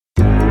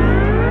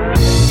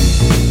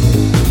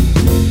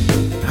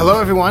Hello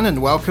everyone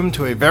and welcome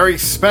to a very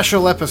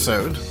special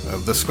episode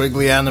of the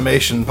Squiggly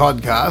Animation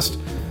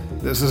Podcast.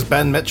 This is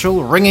Ben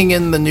Mitchell, ringing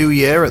in the new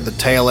year at the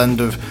tail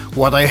end of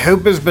what I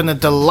hope has been a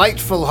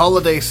delightful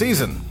holiday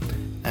season.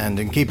 And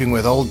in keeping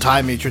with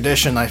old-timey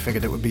tradition, I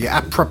figured it would be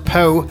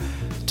apropos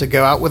to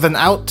go out with an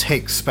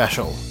outtake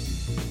special.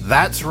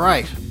 That's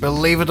right,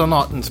 believe it or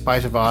not, in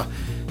spite of our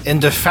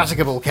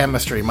indefatigable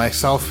chemistry,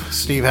 myself,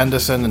 Steve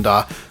Henderson, and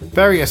our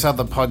various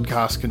other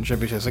podcast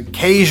contributors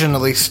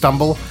occasionally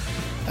stumble,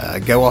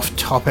 go off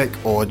topic,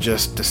 or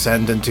just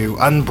descend into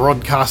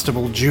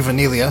unbroadcastable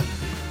juvenilia.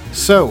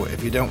 So,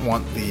 if you don't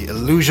want the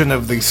illusion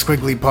of the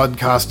Squiggly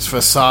Podcast's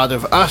facade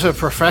of utter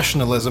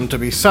professionalism to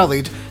be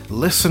sullied,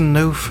 listen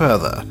no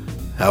further.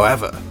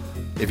 However,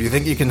 if you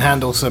think you can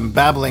handle some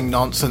babbling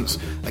nonsense,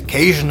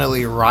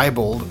 occasionally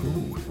ribald,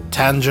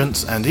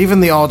 tangents, and even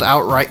the odd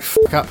outright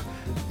fuck-up,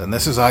 then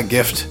this is our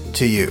gift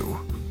to you.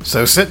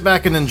 So sit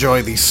back and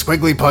enjoy the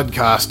Squiggly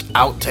Podcast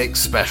Outtake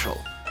Special.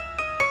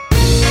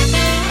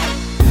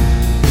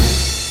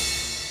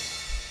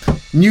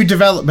 New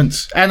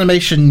developments,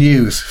 animation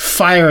news,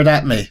 fire it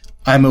at me.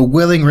 I'm a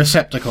willing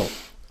receptacle.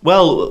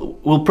 Well,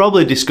 we'll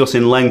probably discuss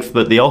in length,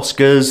 but the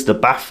Oscars, the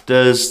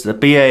BAFTAs, the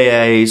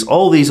BAAs,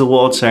 all these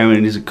award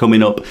ceremonies are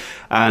coming up,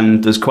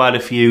 and there's quite a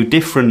few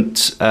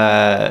different,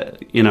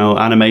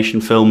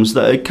 animation films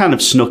that are kind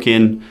of snuck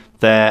in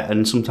there,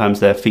 and sometimes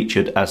they're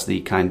featured as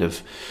the kind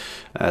of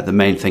the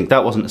main thing.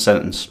 That wasn't a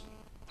sentence.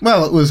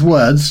 Well, it was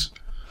words.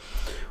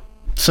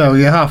 So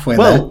you're halfway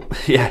there. Well,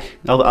 yeah.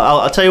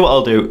 I'll tell you what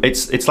I'll do.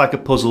 It's like a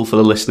puzzle for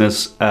the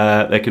listeners.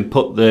 They can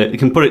put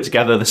it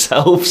together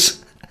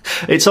themselves.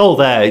 It's all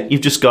there. You've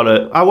just got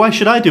to. Why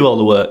should I do all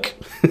the work?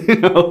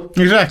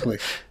 Exactly.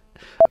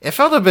 It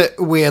felt a bit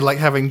weird, like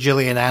having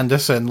Gillian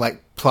Anderson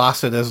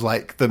plastered as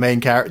the main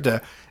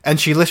character, and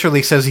she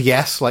literally says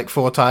yes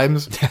 4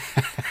 times.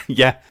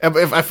 Yeah.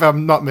 If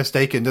I'm not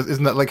mistaken,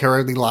 isn't that her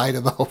only line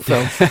in the whole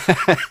film?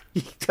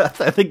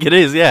 I think it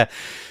is. Yeah.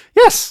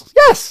 Yes.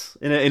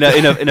 In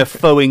a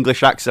faux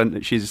English accent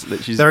that she's.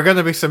 There are going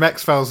to be some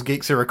X-Files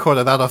geeks who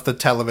recorded that off the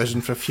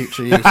television for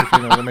future use, if you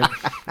know what I mean.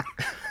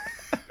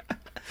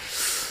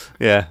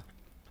 Yeah.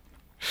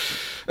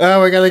 Oh,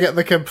 we're going to get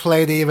the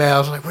complaint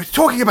emails. We're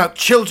talking about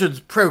children's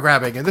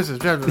programming, and this is...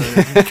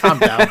 Calm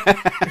down.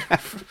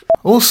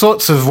 All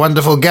sorts of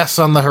wonderful guests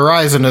on the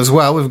horizon as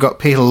well. We've got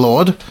Peter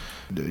Lord,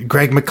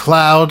 Greg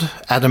McLeod,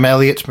 Adam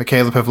Elliott,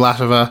 Michaela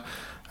Pavlatova,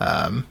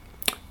 and...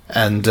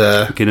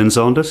 McKinnon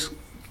Saunders.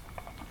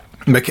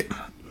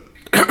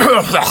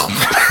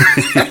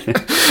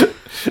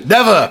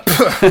 Never!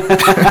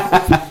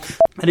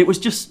 And it was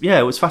just,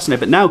 it was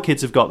fascinating. But now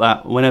kids have got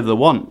that whenever they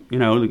want,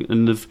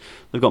 and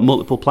they've got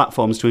multiple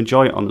platforms to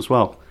enjoy it on as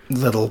well.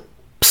 Little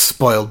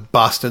spoiled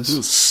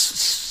bastards.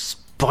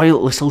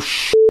 Spoiled little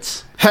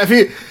shits.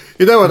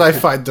 You know what I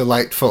find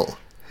delightful?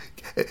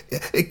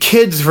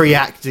 Kids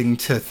reacting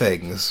to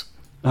things.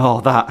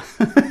 Oh, that.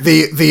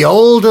 The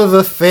older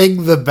the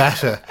thing, the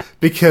better.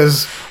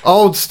 Because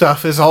old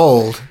stuff is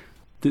old.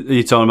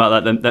 You're talking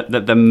about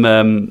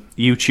them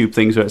YouTube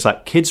things where it's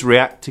like, kids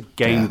react to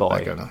Game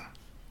Boy.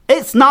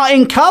 It's not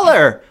in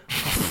colour!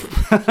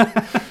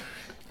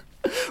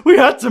 We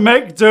had to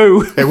make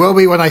do. It will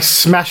be when I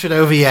smash it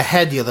over your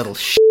head, you little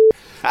shit.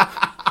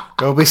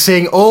 You'll be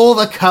seeing all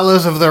the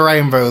colours of the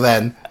rainbow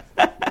then.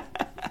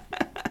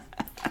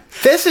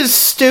 This is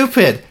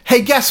stupid.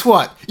 Hey, guess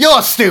what?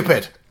 You're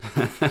stupid!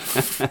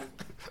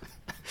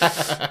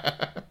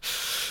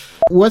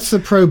 What's the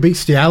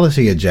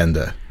pro-bestiality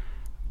agenda?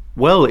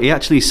 Well, he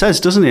actually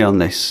says, doesn't he, on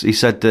this? He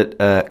said that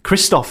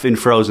Kristoff in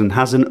Frozen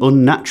has an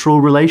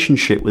unnatural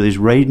relationship with his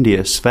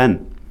reindeer,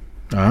 Sven.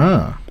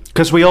 Ah.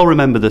 Because we all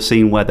remember the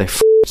scene where they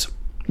f***ed.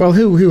 Well,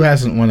 who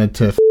hasn't wanted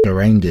to f*** a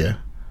reindeer?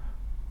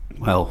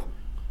 Well.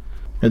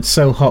 It's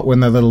so hot when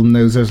their little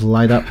noses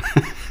light up.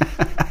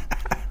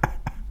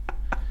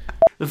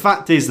 The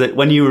fact is that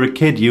when you were a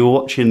kid, you were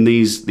watching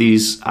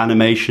these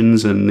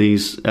animations and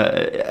these...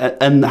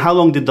 and how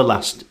long did they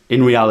last,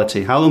 in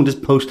reality? How long does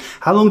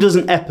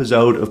an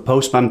episode of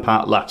Postman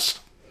Pat last?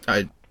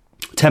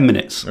 10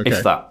 minutes, okay.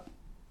 If that.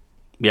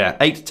 Yeah,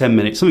 8 to 10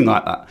 minutes, something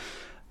like that.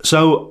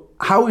 So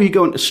how are you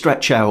going to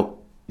stretch out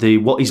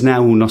what is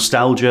now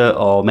nostalgia,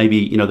 or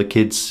maybe, the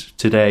kids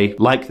today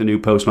like the new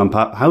Postman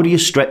Pat? How do you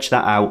stretch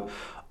that out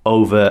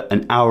over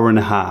an hour and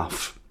a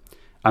half?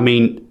 I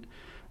mean...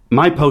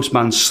 My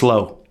postman's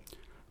slow,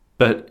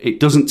 but it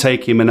doesn't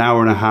take him an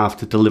hour and a half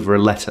to deliver a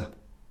letter.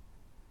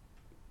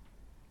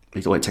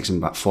 It takes him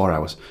about 4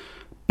 hours.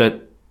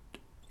 But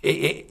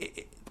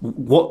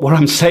what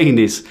I'm saying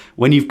is,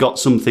 when you've got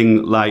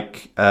something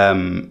like...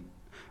 and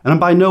I'm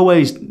by no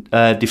ways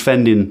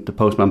defending the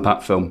Postman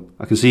Pat film.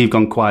 I can see you've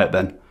gone quiet,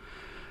 Ben.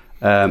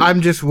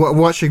 I'm just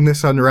watching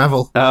this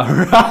unravel.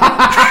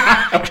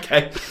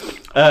 Okay.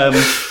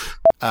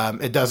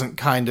 It doesn't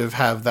kind of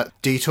have that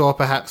detour,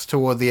 perhaps,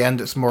 toward the end.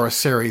 It's more a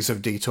series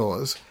of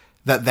detours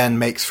that then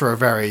makes for a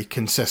very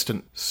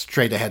consistent,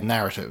 straight-ahead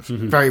narrative.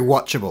 Mm-hmm. Very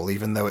watchable,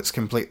 even though it's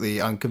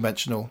completely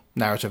unconventional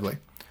narratively.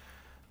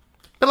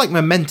 A bit like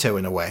Memento,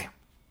 in a way.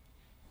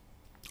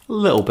 A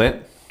little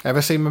bit.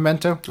 Ever seen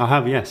Memento? I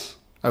have, yes.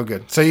 Oh,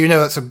 good. So you know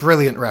that's a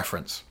brilliant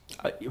reference.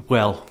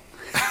 Well,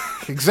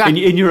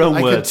 Exactly. in your own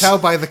I words. could tell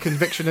by the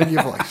conviction in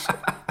your voice.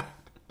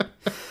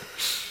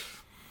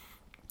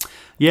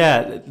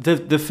 Yeah,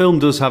 the film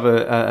does have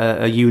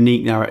a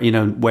unique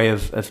way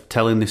of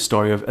telling this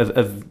story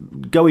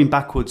of going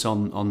backwards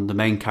on the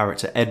main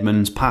character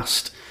Edmund's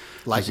past.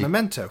 Like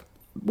Memento.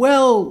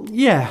 Well,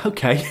 yeah,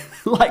 okay,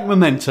 like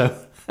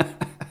Memento.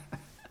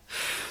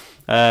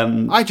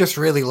 I just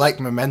really like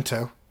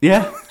Memento.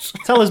 Yeah,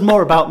 tell us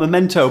more about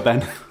Memento,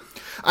 Ben.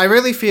 I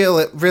really feel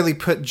it really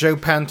put Joe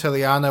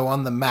Pantoliano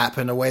on the map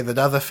in a way that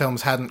other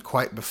films hadn't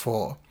quite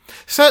before.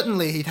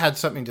 Certainly he'd had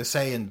something to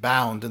say in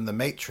Bound and The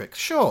Matrix,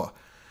 sure.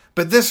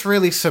 But this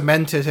really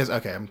cemented his...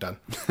 Okay, I'm done.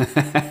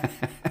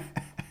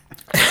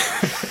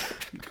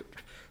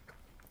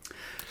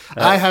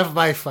 I have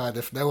my fun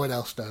if no one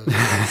else does.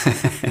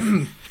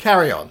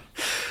 Carry on.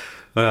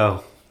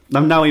 Well,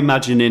 I'm now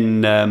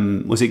imagining,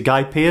 was it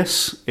Guy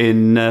Pearce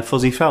in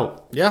Fuzzy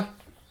Felt? Yeah,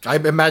 I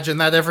imagine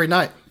that every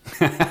night.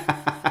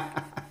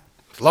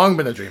 It's long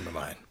been a dream of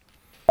mine.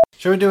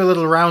 Shall we do a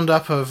little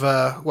roundup of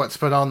what's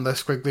been on the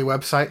Squiggly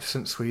website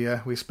since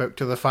we spoke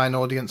to the fine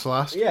audience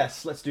last?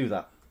 Yes, let's do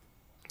that.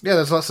 Yeah,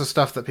 there's lots of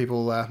stuff that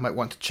people might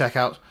want to check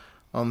out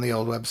on the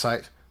old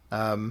website.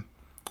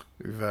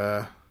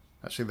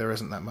 Actually, there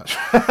isn't that much.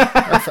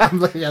 I'm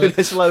looking at it.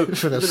 It's slow.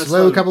 It's been a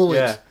slow couple of weeks.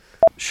 Yeah.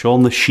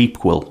 Sean the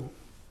Sheepquill.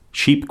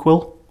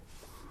 Sheepquill?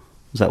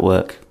 Does that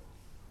work?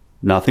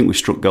 No, I think we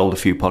struck gold a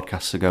few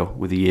podcasts ago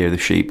with the Year of the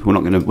Sheep. We're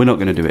not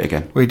gonna do it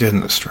again. We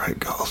didn't strike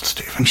gold,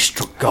 Stephen. We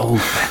struck gold,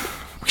 Ben.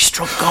 We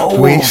struck gold.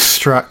 We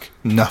struck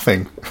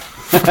nothing.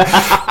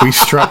 We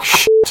struck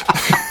shit.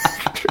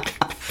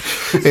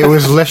 It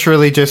was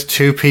literally just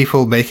two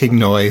people making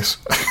noise.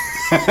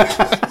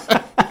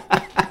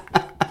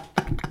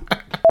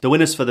 The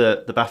winners for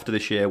the BAFTA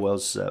this year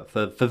was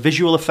for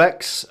visual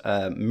effects,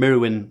 for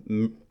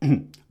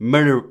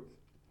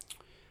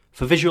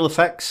visual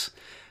effects,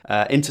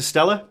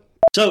 Interstellar.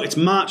 So it's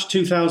March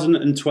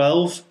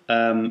 2012,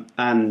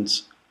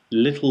 and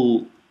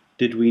little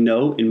did we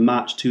know in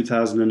March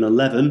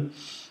 2011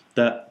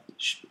 that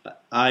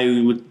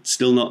I would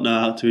still not know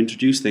how to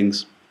introduce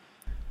things.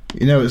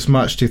 You know it's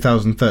March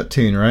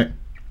 2013, right?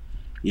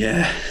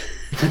 Yeah.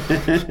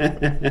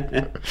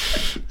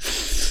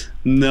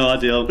 No, I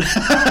don't.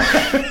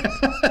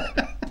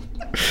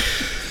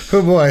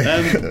 Oh boy,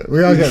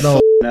 we are getting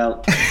old.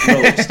 Now,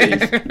 roll up,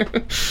 Steve.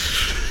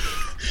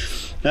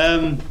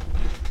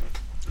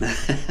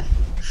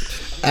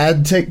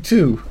 And take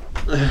two.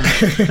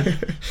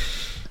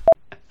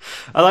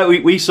 I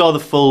like we saw the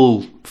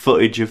full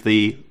footage of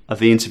the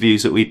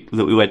interviews that we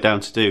went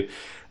down to do,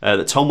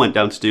 that Tom went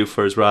down to do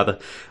for us rather.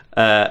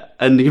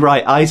 And you're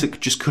right, Isaac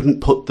just couldn't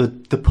put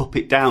the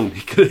puppet down.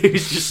 He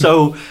was just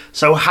so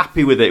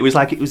happy with it. It was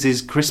like it was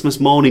his Christmas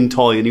morning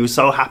toy, and he was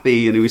so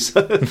happy, and he was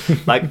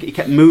like he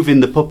kept moving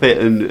the puppet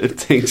and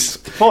things.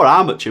 Poor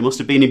Armature must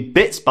have been in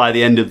bits by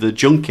the end of the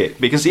junket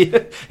because he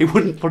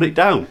wouldn't put it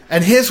down.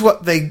 And here's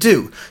what they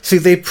do. See,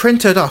 they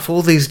printed off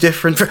all these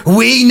different...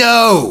 We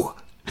know!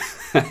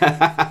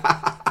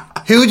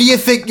 Who do you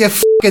think you're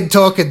fucking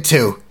talking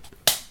to?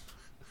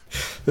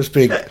 This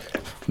being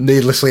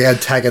needlessly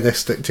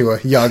antagonistic to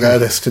a young,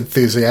 earnest,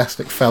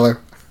 enthusiastic fellow.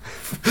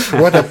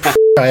 What a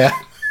I am.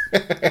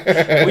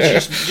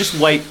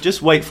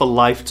 Just wait for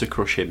life to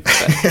crush him.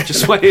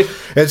 Just wait.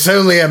 It's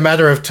only a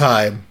matter of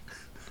time.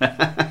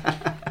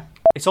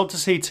 It's odd to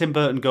see Tim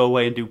Burton go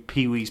away and do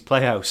Pee-wee's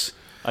Playhouse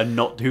and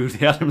not do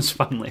The Addams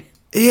Family.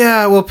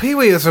 Yeah, well,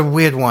 Pee-wee is a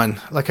weird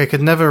one. Like, I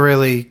could never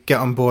really get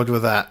on board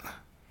with that.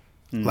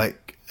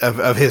 Like,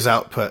 of his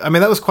output. I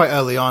mean, that was quite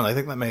early on. I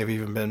think that may have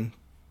even been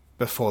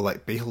before,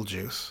 like,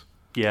 Beetlejuice.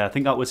 Yeah, I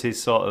think that was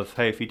his sort of,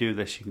 hey, if you do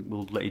this,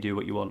 we'll let you do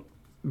what you want.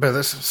 But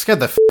this scared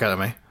the out of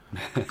me.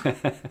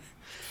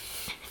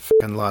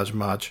 Fucking Large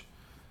Marge.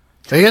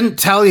 They didn't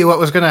tell you what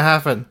was going to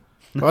happen.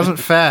 It wasn't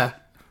fair.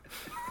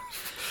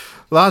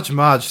 Large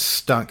Marge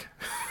stunk.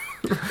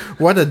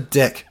 What a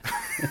dick.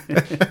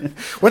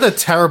 What a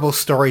terrible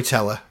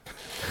storyteller.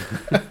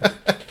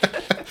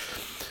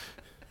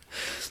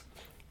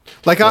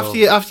 Like,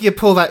 after you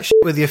pull that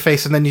shit with your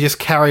face and then you just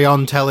carry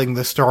on telling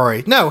the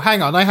story. No,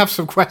 hang on, I have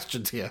some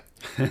questions here.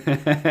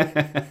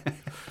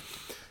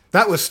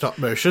 That was stop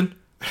motion.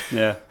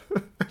 Yeah.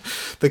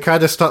 The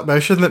kind of stop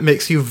motion that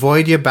makes you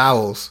void your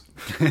bowels.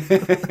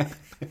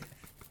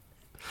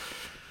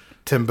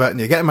 Tim Burton,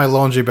 you're getting my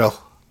laundry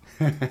bill.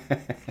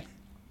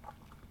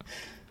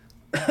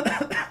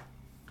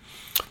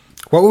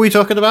 What were we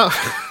talking about?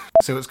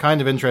 So it's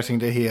kind of interesting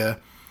to hear,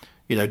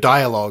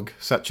 dialogue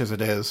such as it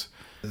is,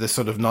 this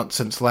sort of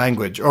nonsense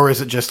language, or is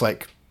it just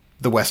like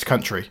the West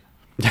Country?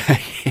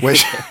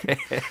 Which,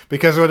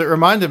 because what it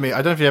reminded me, I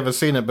don't know if you've ever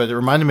seen it, but it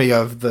reminded me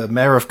of the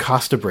Mayor of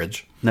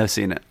Casterbridge. Never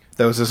seen it.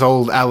 There was this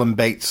old Alan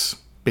Bates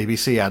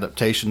BBC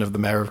adaptation of the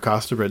Mayor of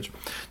Casterbridge.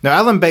 Now,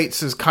 Alan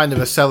Bates is kind of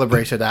a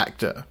celebrated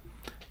actor,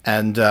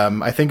 and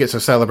I think it's a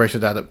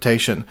celebrated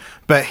adaptation,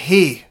 but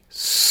he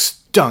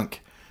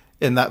stunk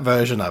in that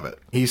version of it.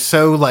 He's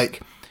so,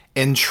 like,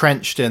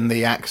 entrenched in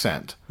the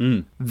accent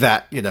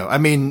that, I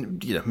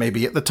mean,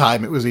 maybe at the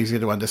time it was easier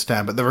to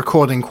understand, but the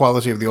recording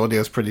quality of the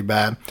audio is pretty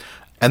bad.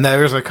 And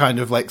there is a kind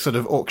of like sort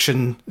of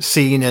auction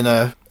scene in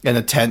a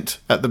tent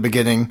at the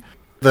beginning.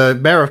 The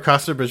Mayor of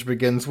Casterbridge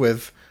begins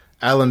with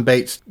Alan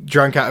Bates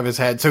drunk out of his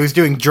head. So he's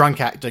doing drunk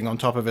acting on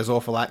top of his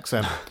awful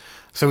accent.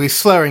 So he's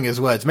slurring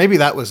his words. Maybe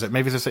that was it.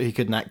 Maybe it's just that he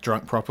couldn't act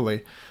drunk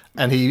properly.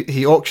 And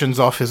he auctions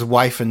off his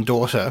wife and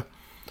daughter.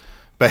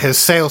 But his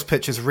sales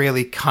pitch is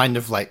really kind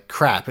of like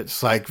crap.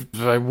 It's like,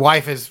 my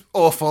wife is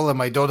awful and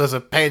my daughter's a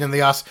pain in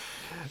the ass.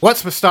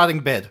 What's my starting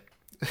bid?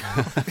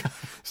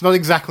 It's not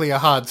exactly a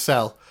hard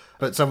sell,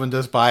 but someone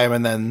does buy him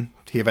and then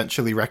he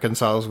eventually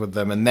reconciles with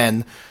them. And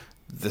then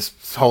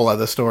this whole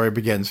other story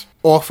begins.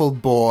 Awful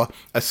bore,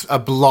 a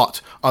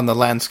blot on the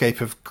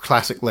landscape of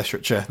classic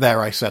literature.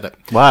 There, I said it.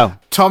 Wow.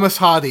 Thomas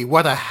Hardy,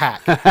 what a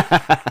hack.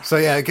 So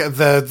yeah,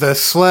 the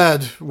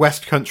slurred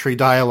West Country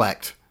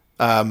dialect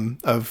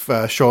of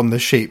Shaun the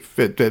Sheep,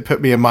 it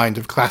put me in mind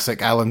of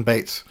classic Alan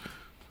Bates.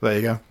 There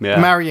you go. Yeah.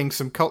 Marrying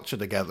some culture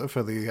together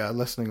for the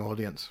listening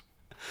audience.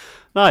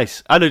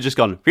 Nice. I'd have just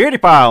gone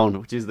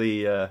 £50, which is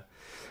the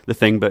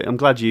thing, but I'm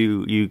glad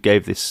you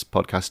gave this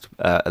podcast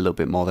a little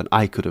bit more than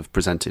I could have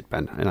presented,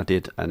 Ben, and I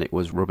did, and it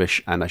was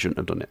rubbish, and I shouldn't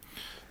have done it.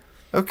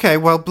 Okay,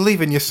 well,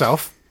 believe in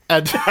yourself,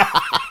 and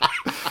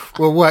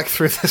we'll work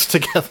through this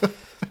together.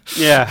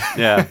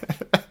 Yeah.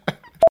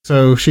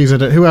 So she's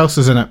in it. Who else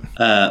is in it?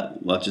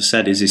 Well, I just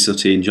said Izzy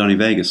Sooty and Johnny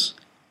Vegas.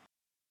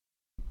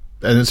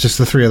 And it's just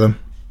the three of them?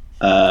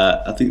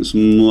 I think there's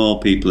more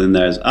people in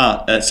there.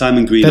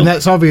 Simon Greenall. And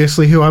that's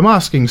obviously who I'm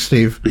asking,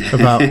 Steve,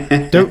 about.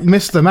 Don't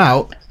miss them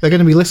out. They're going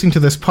to be listening to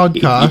this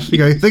podcast. You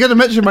go, they're going to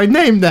mention my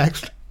name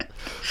next.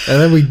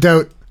 And then we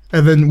don't.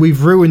 And then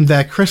we've ruined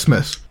their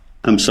Christmas.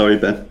 I'm sorry,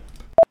 Ben.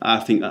 I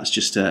think that's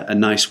just a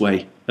nice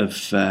way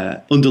of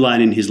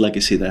underlining his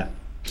legacy there.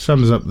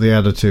 Sums up the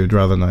attitude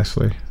rather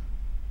nicely.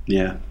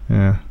 Yeah.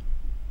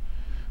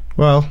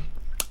 Well,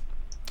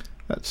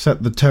 that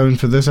set the tone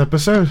for this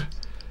episode.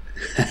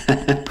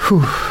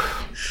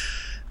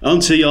 On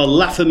to your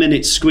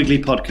Laugh-A-Minute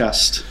Squiggly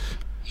podcast.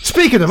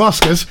 Speaking of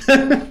Oscars,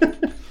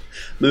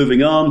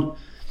 moving on.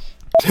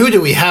 Who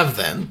do we have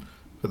then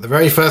for the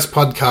very first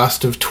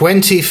podcast of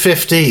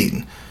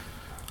 2015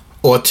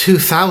 or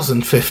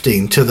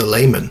 2015 to the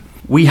layman?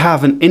 We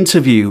have an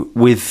interview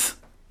with,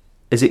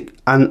 is it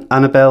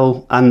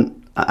Annabelle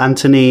and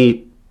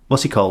Anthony?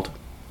 What's he called?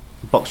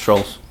 Box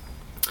Trolls.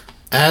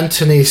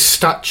 Anthony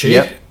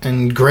Stacci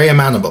and Graham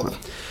Annabelle.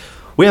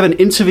 We have an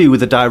interview with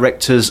the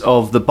directors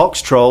of The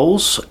Box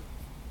Trolls.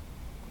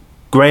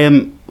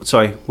 Graham...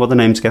 Sorry, what are the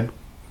names again?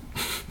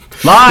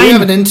 Line!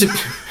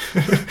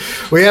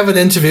 We have an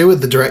interview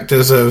with the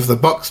directors of The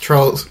Box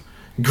Trolls.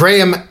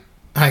 Graham...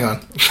 Hang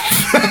on.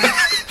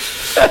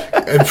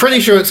 I'm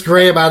pretty sure it's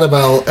Graham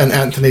Annabelle and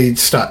Anthony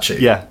Stacci.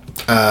 Yeah.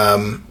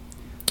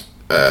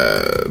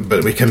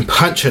 But we can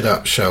punch it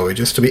up, shall we?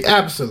 Just to be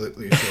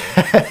absolutely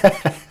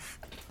sure.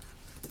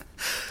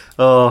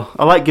 Oh,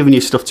 I like giving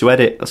you stuff to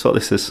edit. That's what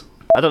this is.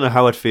 I don't know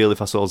how I'd feel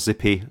if I saw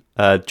Zippy,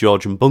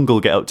 George and Bungle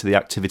get up to the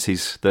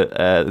activities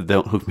that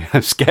Don't Hug Me,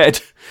 I'm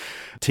Scared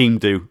team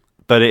do.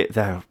 But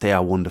they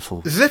are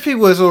wonderful. Zippy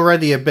was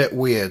already a bit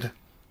weird.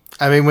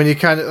 I mean, when you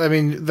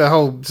the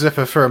whole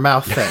zipper for a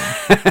mouth thing,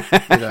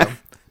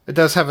 it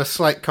does have a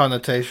slight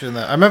connotation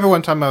there. I remember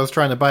one time I was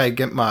trying to buy a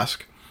GIMP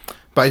mask,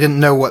 but I didn't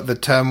know what the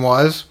term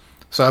was.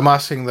 So I'm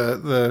asking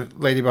the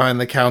lady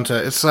behind the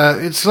counter. It's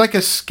like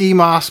a ski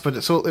mask, but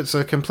it's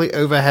a complete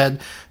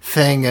overhead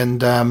thing.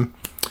 And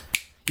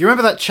you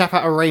remember that chap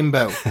out of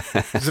Rainbow?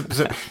 Zip,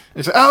 zip.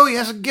 It's oh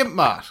yes, a GIMP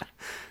mask.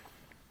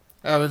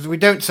 We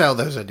don't sell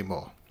those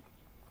anymore.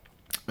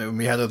 And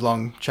we had a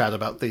long chat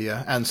about the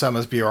Ann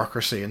Summers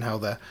bureaucracy and how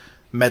their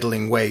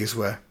meddling ways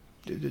were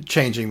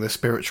changing the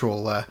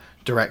spiritual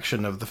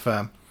direction of the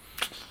firm.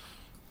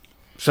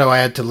 So I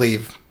had to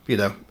leave,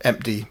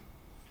 empty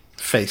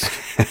faced.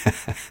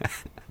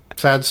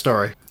 Sad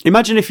story.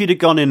 Imagine if you'd have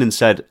gone in and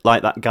said,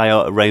 like that guy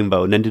out at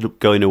Rainbow, and ended up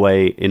going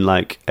away in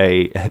like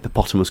a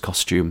hippopotamus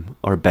costume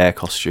or a bear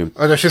costume.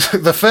 Oh no,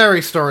 the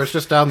fairy store is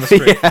just down the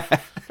street. Yeah.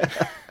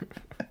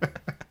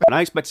 And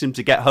I expected him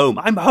to get home.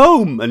 I'm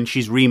home, and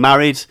she's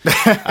remarried,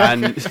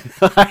 and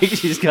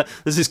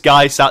there's this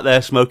guy sat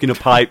there smoking a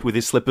pipe with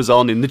his slippers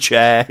on in the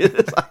chair.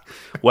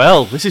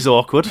 Well, this is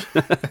awkward.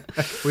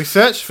 We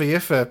searched for you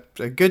for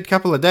a good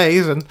couple of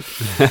days, and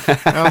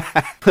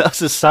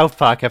that's a South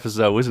Park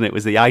episode, wasn't it? It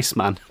was the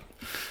Iceman.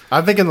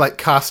 I'm thinking like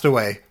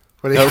Castaway.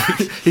 When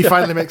he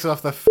finally makes it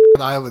off the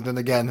island, and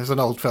again, it's an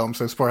old film,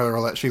 so spoiler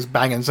alert, she's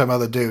banging some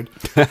other dude.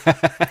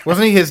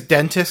 Wasn't he his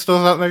dentist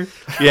or something?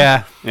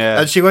 Yeah.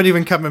 And she won't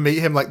even come and meet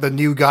him, like the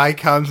new guy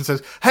comes and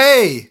says,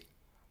 hey,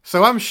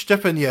 so I'm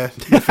stipping your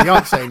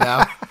fiancé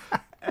now.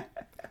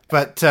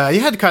 But you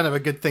had kind of a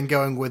good thing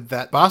going with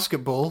that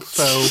basketball,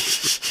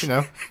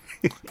 so,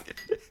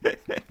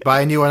 buy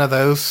a new one of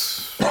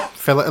those,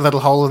 fill it a little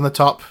hole in the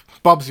top.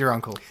 Bob's your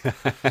uncle.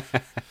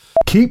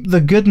 Keep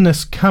the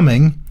goodness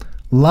coming.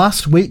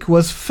 Last week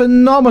was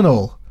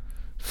phenomenal,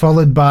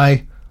 followed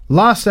by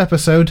last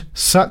episode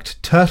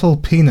sucked turtle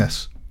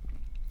penis.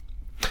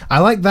 I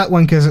like that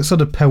one because it's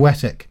sort of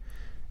poetic.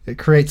 It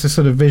creates a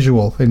sort of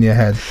visual in your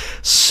head.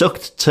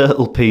 Sucked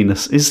turtle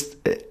penis. Is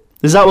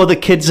that what the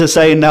kids are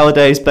saying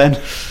nowadays,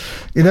 Ben?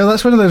 You know,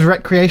 that's one of those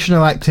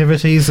recreational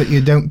activities that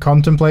you don't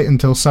contemplate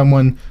until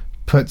someone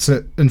puts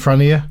it in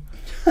front of you.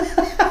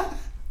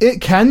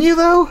 Can you,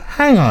 though?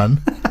 Hang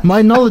on.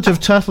 My knowledge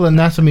of turtle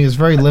anatomy is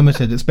very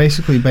limited. It's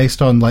basically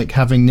based on, like,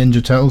 having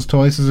Ninja Turtles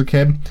toys as a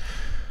kid.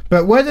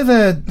 But where do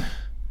the...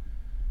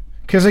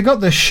 Because they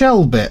got the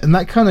shell bit, and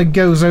that kind of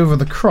goes over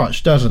the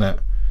crotch, doesn't it?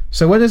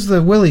 So where does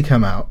the willy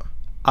come out?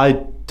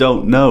 I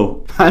don't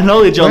know. My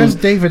knowledge on... Where's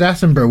David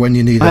Attenborough when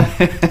you need him?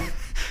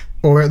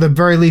 Or at the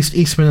very least,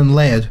 Eastman and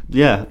Laird.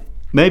 Yeah.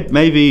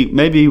 Maybe...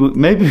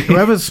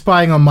 Whoever's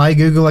spying on my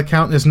Google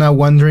account is now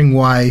wondering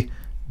why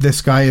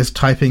this guy is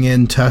typing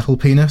in turtle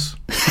penis.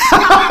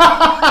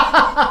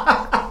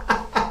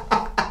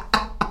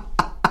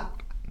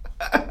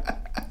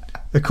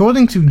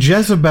 According to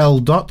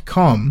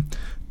Jezebel.com,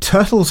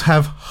 turtles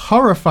have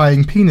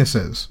horrifying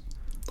penises.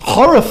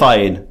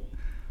 Horrifying?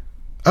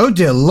 Oh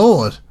dear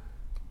Lord.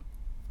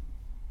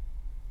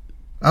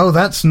 Oh,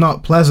 that's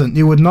not pleasant.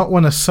 You would not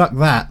want to suck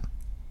that.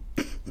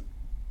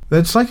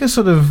 It's like a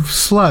sort of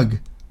slug.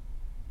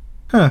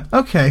 Huh,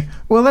 okay.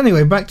 Well,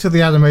 anyway, back to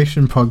the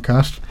animation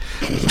podcast.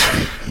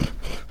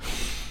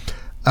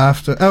 I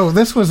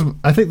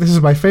think this is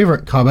my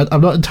favourite comment.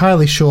 I'm not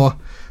entirely sure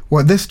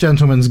what this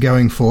gentleman's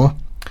going for.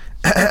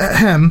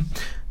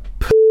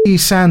 P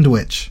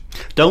sandwich.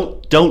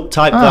 Don't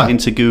type that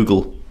into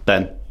Google,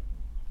 Ben.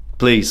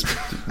 Please.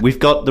 We've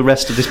got the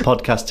rest of this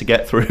podcast to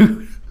get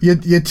through.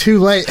 You're too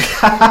late.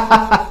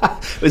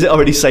 Is it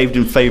already saved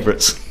in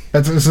favourites?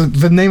 It's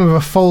the name of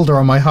a folder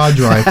on my hard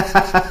drive.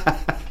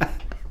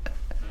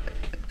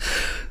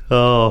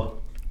 Oh,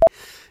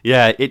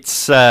 yeah.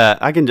 It's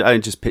I can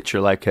just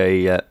picture like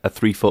a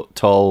 3 foot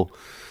tall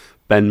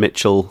Ben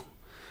Mitchell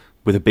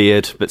with a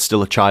beard but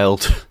still a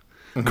child,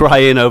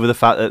 crying over the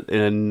fact that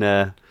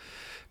in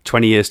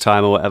 20 years'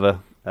 time or whatever,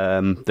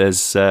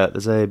 there's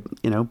a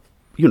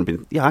you wouldn't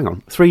have been, hang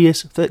on, 20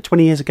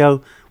 years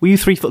ago, were you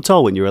 3 foot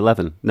tall when you were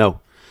 11? No.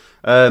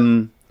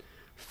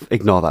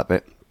 Ignore that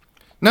bit.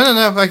 No.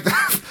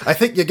 I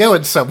think you're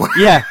going somewhere.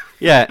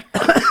 Yeah.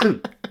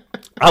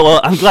 Oh,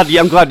 well, I'm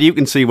glad you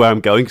can see where I'm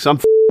going, because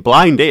I'm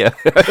blind here.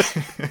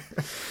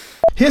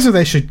 Here's who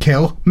they should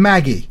kill.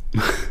 Maggie.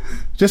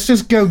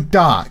 Just go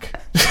dark.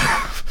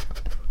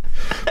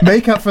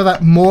 Make up for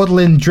that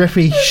maudlin,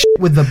 drippy shit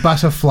with the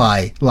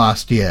butterfly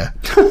last year.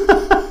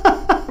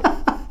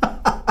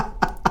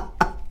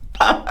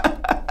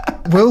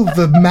 Will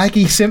the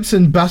Maggie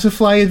Simpson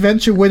butterfly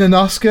adventure win an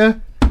Oscar?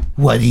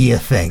 What do you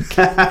think?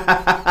 And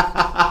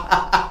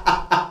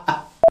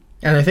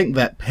I think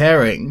that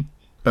pairing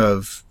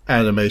of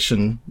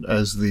animation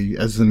as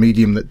the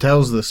medium that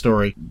tells the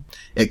story,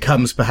 it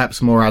comes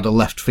perhaps more out of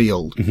left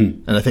field.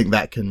 Mm-hmm. And I think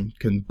that can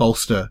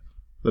bolster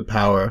the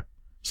power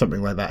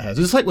something like that has.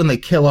 It's like when they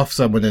kill off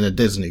someone in a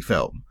Disney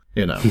film,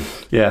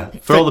 Yeah.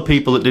 For all the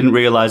people that didn't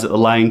realise that The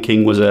Lion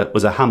King was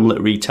a Hamlet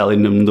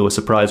retelling, and they were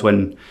surprised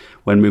when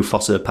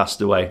Mufasa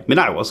passed away. I mean,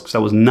 I was, because I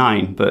was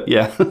 9, but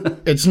yeah.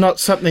 It's not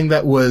something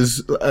that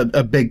was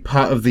a big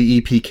part of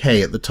the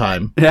EPK at the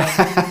time.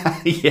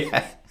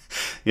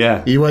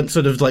 Yeah. You weren't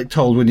sort of like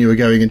told when you were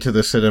going into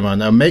the cinema,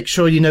 now make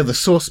sure you know the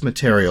source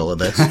material of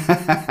this.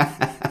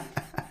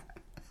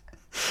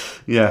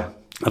 Yeah.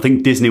 I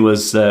think Disney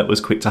was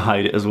quick to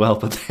hide it as well,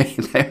 but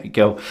there we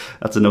go.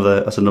 That's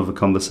another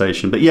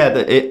conversation. But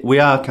yeah, we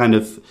are kind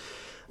of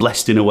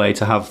blessed in a way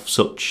to have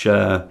such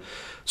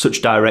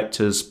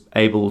directors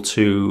able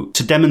to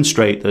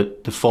demonstrate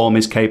that the form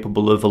is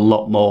capable of a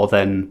lot more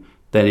than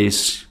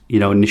is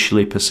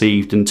initially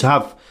perceived, and to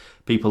have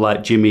people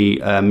like Jimmy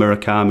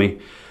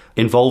Murakami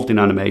involved in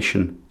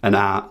animation and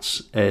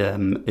arts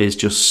is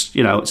just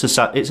it's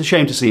a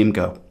shame to see him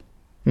go.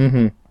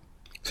 Mm-hmm.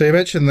 So you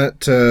mentioned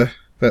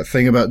that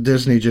thing about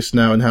Disney just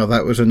now and how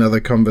that was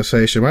another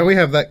conversation. Why don't we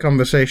have that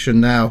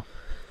conversation now?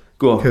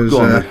 Go on,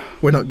 then.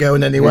 We're not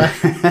going anywhere.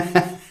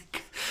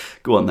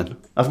 Go on then.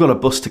 I've got a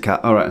bus to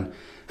cat. All right.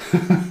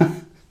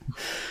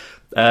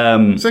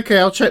 It's okay.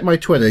 I'll check my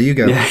Twitter. You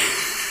go. Yeah.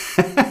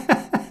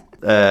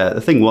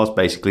 The thing was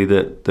basically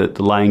that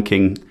The Lion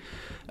King,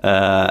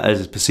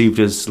 as perceived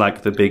as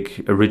like the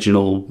big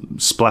original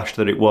splash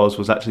that it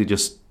was actually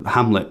just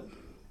Hamlet,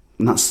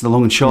 and that's the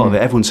long and short of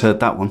it. Everyone's heard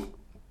that one.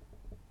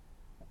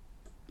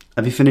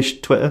 Have you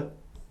finished Twitter?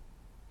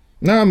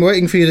 No, I'm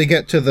waiting for you to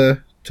get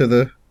to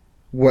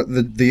what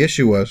the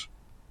issue was.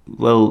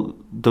 Well,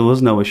 there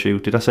was no issue.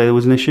 Did I say there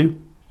was an issue?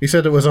 You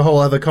said it was a whole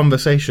other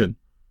conversation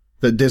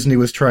that Disney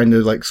was trying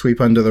to like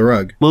sweep under the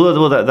rug.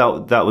 Well,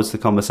 that was the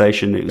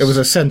conversation. It was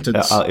a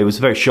sentence. It was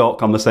a very short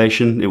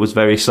conversation. It was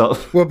very sort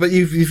of... Well, but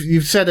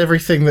you've said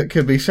everything that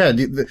could be said.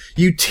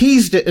 You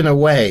teased it in a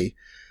way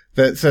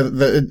that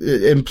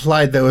it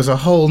implied there was a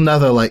whole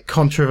nother like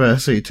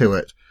controversy to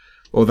it,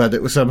 or that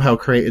it was somehow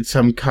created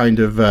some kind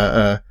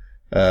of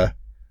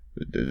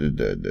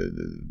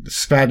the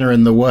spanner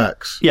in the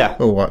works. Yeah.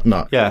 Or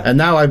whatnot. Yeah. And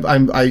now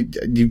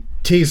you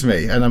tease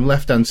me and I'm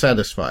left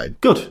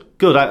unsatisfied. Good.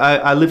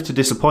 I live to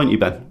disappoint you,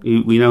 Ben.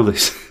 We know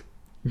this.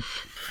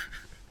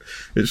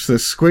 It's the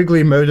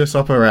squiggly modus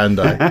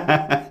operandi.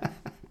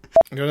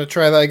 You want to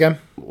try that again?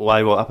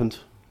 Why? What happened?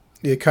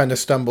 You kind of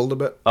stumbled a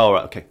bit. Oh,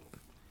 right, okay.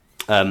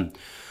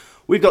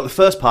 We've got the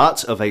first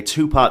part of a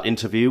two-part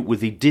interview with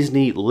the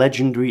Disney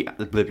legendary...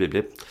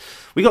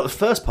 We got the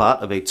first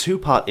part of a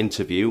two-part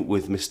interview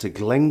with Mr.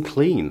 Glenn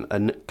Keane.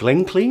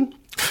 Glenn Keane?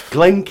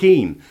 Glenn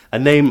Keane, a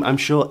name I'm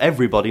sure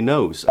everybody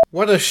knows.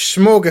 What a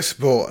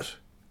smorgasbord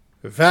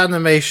of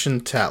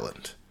animation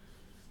talent.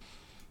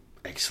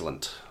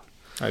 Excellent.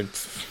 I'm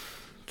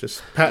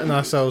just patting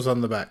ourselves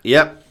on the back.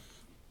 Yep.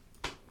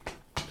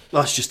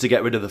 That's just to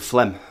get rid of the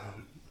phlegm.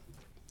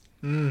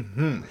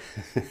 Mm-hmm.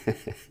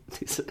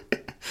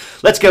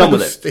 Let's get on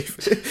with it.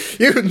 Steve,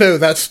 you know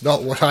that's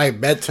not what I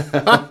meant.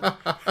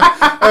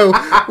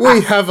 Oh,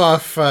 we have our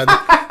fun.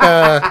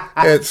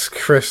 It's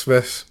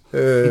Christmas.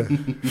 Okay,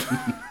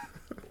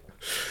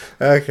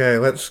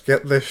 let's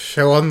get this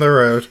show on the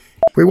road.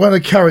 We want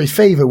to curry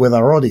favour with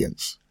our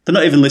audience. They're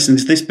not even listening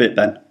to this bit,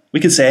 Ben. We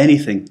can say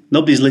anything.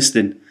 Nobody's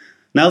listening.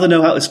 Now they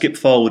know how to skip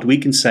forward, we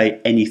can say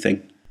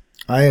anything.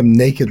 I am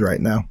naked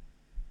right now.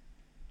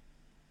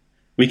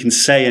 We can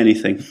say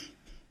anything.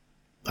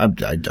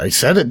 I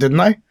said it, didn't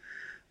I?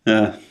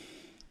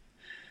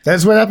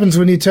 That's what happens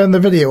when you turn the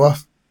video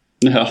off.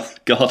 Oh,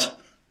 God.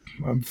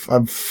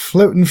 I'm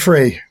floating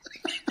free.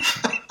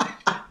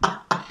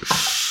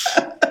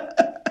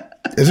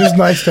 It's just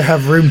nice to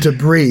have room to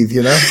breathe,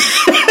 you know?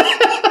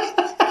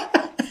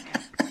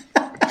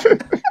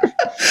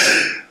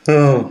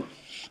 Oh.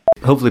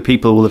 Hopefully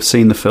people will have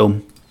seen the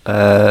film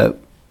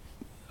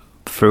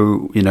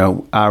through,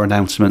 our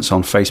announcements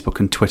on Facebook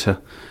and Twitter.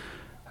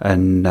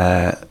 And,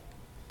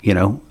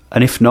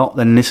 and if not,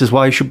 then this is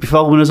why you should be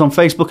following us on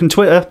Facebook and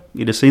Twitter.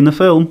 You'd have seen the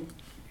film.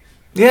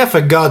 Yeah,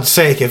 for God's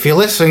sake, if you're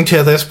listening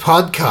to this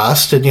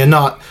podcast and you're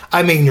not,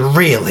 I mean,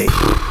 really,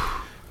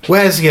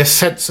 where's your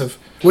sense of,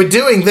 we're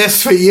doing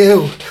this for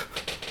you.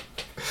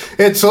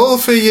 It's all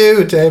for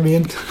you,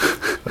 Damien.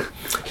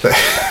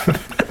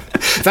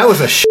 That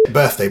was a shit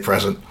birthday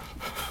present.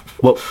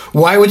 What?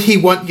 Why would he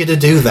want you to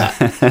do that?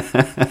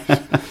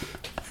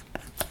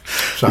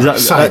 Sorry,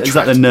 is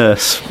that the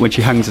nurse when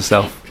she hangs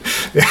herself?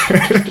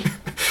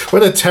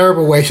 What a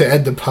terrible way to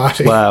end the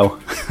party. Wow.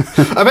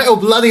 I bet he'll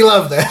bloody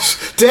love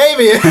this.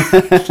 Damien!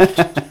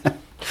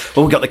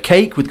 Well, we've got the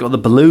cake, we've got the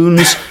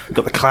balloons, we've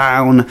got the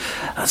clown.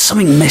 There's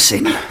something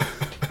missing.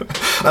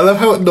 I love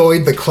how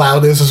annoyed the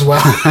clown is as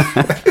well.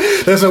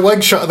 There's a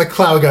one shot of the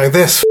clown going,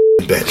 this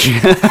bitch.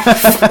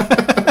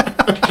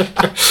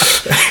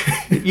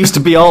 It used to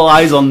be all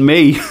eyes on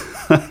me.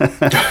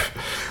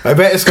 I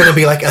bet it's going to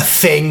be like a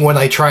thing when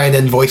I try and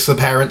invoice the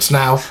parents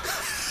now.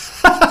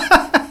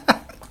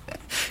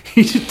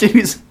 You should do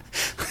his,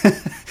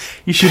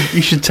 you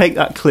should take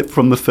that clip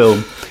from the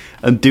film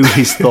and do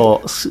his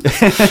thoughts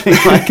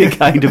like a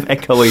kind of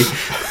echoey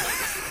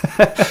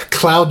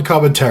clown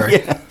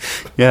commentary.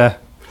 Yeah.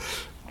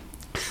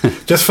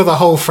 Just for the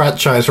whole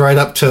franchise, right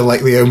up to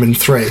like The Omen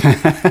 3.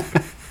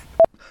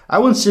 I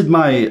once did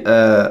my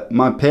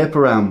my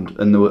paper round,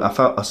 and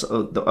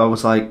I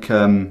was like,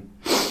 I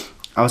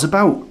was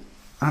about,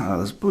 I don't know, I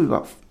was probably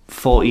about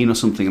 14 or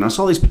something, and I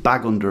saw this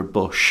bag under a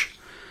bush,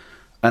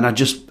 and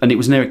it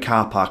was near a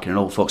car park in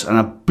Old Fox, and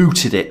I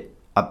booted it.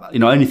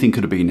 Anything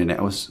could have been in it.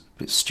 I was a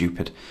bit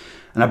stupid,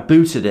 and I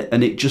booted it,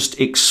 and it just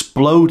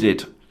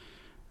exploded,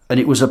 and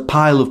it was a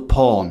pile of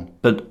porn,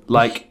 but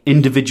like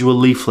individual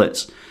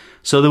leaflets.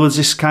 So there was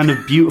this kind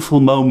of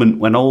beautiful moment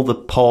when all the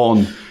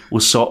porn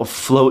was sort of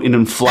floating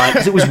and flying,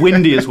 because it was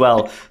windy as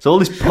well. So all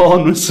this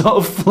porn was sort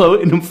of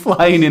floating and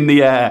flying in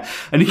the air,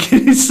 and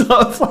it's sort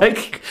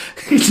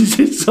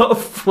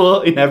of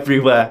floating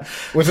everywhere.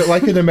 Was it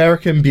like an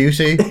American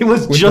Beauty? It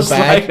was just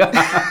like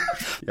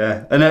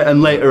yeah.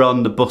 And later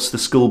on, the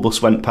school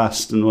bus went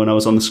past, and when I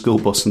was on the school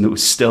bus, and it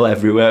was still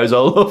everywhere. It was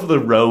all over the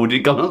road.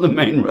 It'd gone on the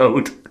main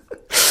road.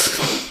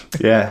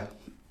 Yeah.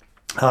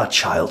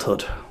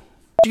 Childhood.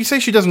 You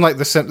say she doesn't like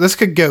The Simpsons. This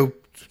could go a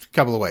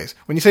couple of ways.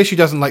 When you say she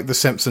doesn't like The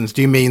Simpsons,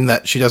 do you mean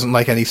that she doesn't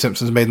like any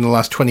Simpsons made in the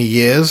last 20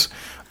 years?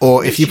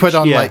 Or if you put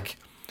on like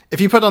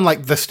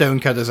the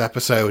Stonecutters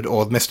episode,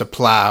 or Mr.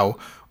 Plow,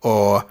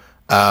 or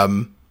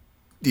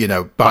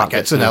Bart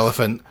Gets an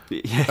Elephant.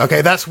 Yeah.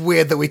 Okay, that's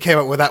weird that we came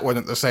up with that one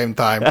at the same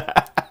time.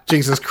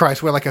 Jesus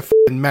Christ, we're like a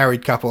f***ing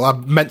married couple. Our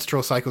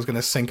menstrual cycle's going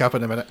to sync up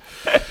in a minute.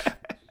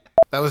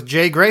 That was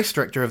Jay Grace,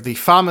 director of The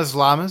Farmer's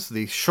Llamas,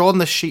 the Shaun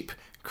the Sheep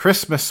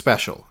Christmas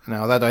special.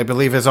 Now that I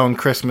believe is on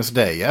Christmas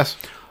Day, yes?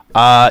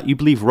 You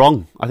believe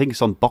wrong. I think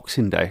it's on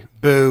Boxing Day.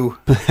 Boo.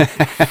 There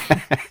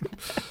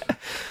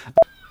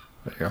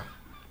you go.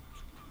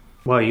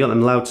 Wow, you got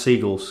them loud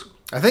seagulls.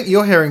 I think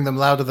you're hearing them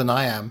louder than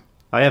I am.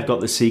 I have got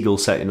the seagull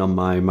setting on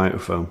my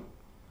microphone.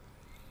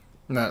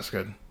 No, that's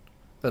good.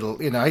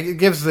 It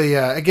gives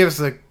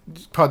the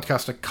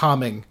podcast a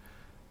calming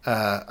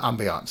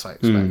ambiance, I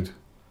expect.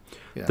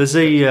 Yeah. There's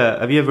a.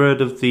 Have you ever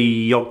heard of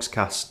the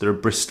Yogscast? They're a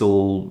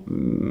Bristol,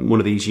 one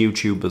of these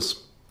YouTubers.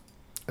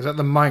 Is that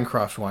the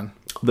Minecraft one?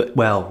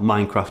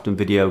 Minecraft and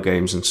video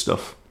games and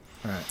stuff.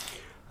 Right.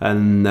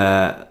 And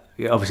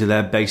obviously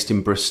they're based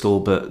in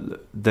Bristol,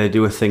 but they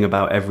do a thing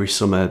about every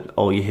summer.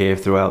 All you hear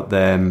throughout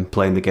them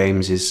playing the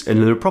games is,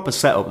 and they're a proper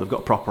setup. They've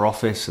got a proper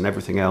office and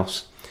everything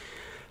else.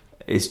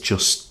 It's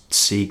just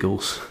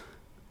seagulls.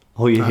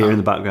 All you hear in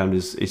the background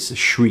is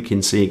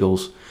shrieking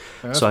seagulls.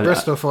 That's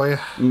Bristol for you.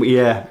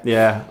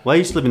 Yeah. Well, I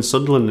used to live in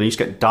Sunderland and I used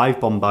to get dive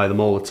bombed by them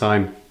all the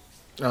time.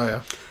 Oh,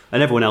 yeah.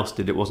 And everyone else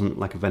did. It wasn't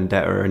like a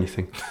vendetta or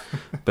anything.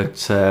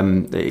 But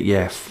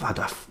I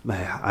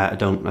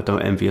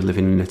don't envy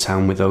living in a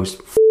town with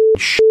those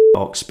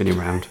sharks spinning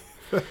around.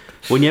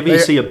 Whenever you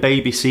see a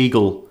baby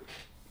seagull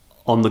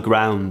on the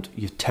ground,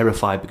 you're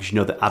terrified because you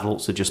know the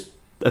adults have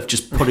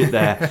just put it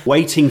there,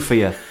 waiting for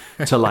you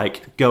to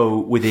like go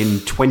within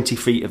 20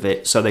 feet of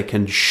it so they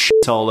can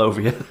shit all over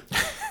you.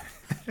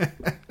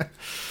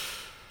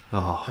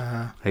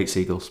 Hate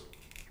seagulls.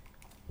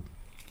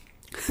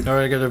 No,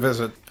 we're going to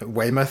visit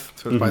Weymouth,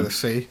 so it's by the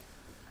sea.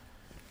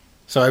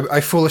 So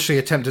I foolishly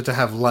attempted to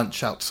have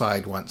lunch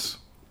outside once.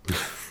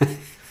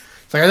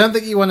 It's like, I don't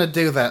think you want to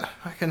do that.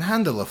 I can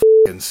handle a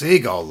f***ing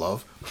seagull,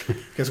 love.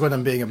 Because when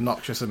I'm being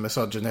obnoxious and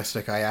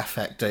misogynistic, I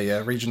affect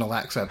a regional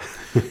accent.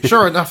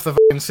 Sure enough, the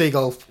f***ing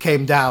seagull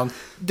came down,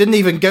 didn't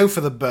even go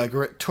for the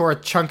burger, it tore a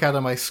chunk out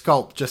of my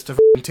scalp just to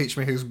f***ing teach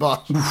me who's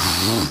boss.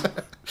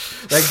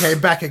 Then came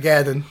back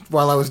again, and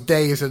while I was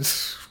dazed and...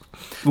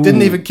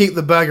 Didn't even keep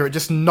the burger, it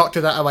just knocked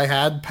it out of my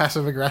hand,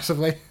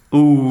 passive-aggressively.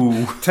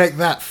 Ooh. Take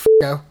that,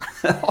 f***o.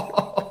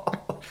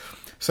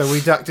 So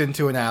we ducked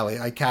into an alley,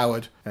 I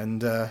cowered,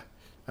 and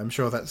I'm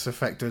sure that's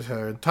affected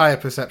her entire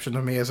perception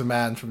of me as a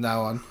man from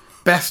now on.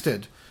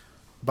 Bested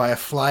by a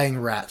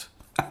flying rat.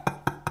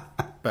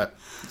 But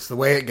it's the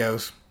way it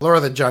goes. Law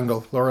of the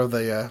jungle, law of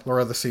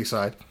the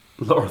seaside.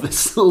 Law of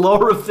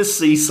the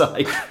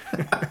seaside.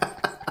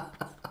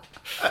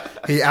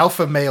 He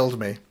alpha mailed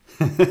me.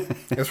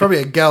 It was probably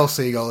a girl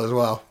seagull as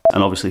well.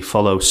 And obviously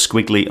follow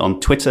Squiggly on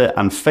Twitter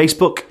and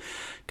Facebook,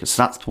 because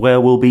that's where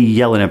we'll be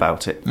yelling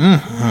about it.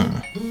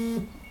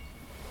 Mm-hmm.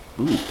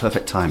 Ooh,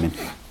 perfect timing.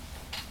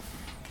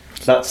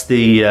 That's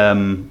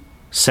the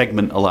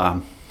segment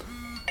alarm.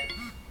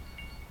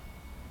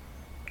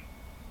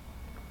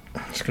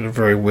 It's got a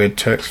very weird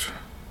text.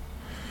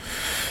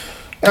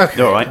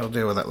 Okay, all right. I'll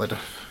deal with that later.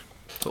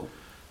 Cool.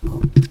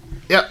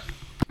 Yep.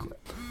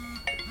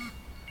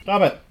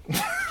 Stop it.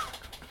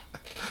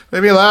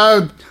 Leave me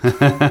alone.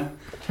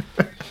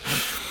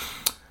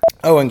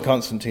 Oh, and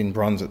Konstantin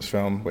Bronzit's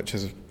film, which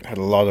has had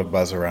a lot of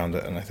buzz around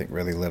it, and I think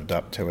really lived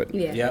up to it.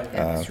 Yeah,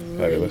 that's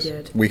really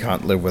good. We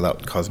Can't Live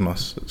Without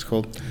Cosmos, it's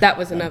called. That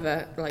was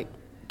another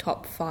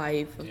top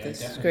 5 of the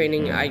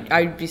screening.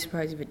 I'd be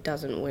surprised if it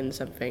doesn't win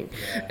something,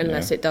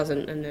 unless it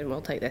doesn't, and then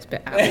we'll take this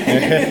bit out.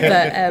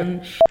 But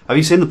have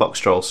you seen The Box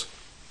Trolls?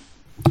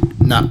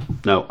 No.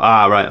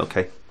 Ah, right,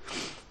 okay.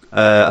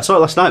 I saw it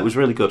last night. It was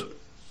really good.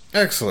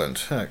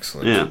 Excellent.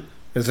 Yeah.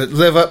 Does it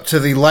live up to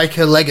the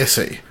Leica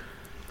legacy?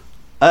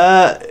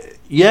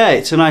 Yeah,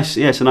 it's a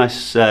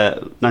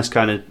nice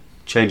kind of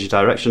change of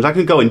directions. I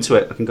can go into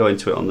it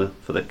on the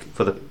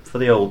for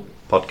the old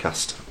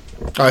podcast.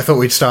 Oh, I thought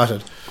we'd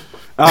started.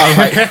 Oh,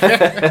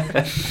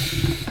 right.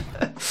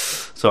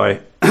 Sorry.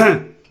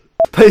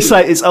 But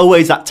it's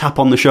always that tap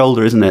on the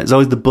shoulder, isn't it? It's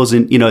always the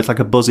buzzing, it's like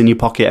a buzz in your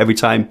pocket every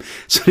time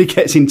somebody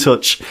gets in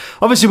touch.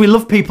 Obviously, we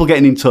love people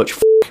getting in touch.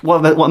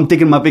 What I'm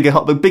digging a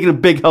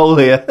big hole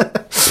here.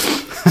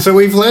 So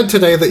we've learned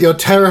today that you're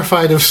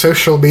terrified of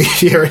social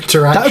media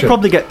interaction. That would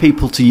probably get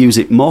people to use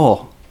it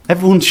more.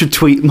 Everyone should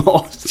tweet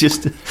more,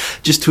 just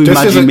to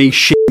imagine me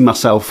shitting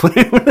myself.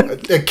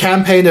 A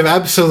campaign of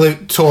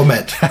absolute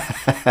torment.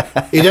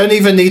 You don't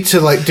even need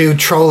to do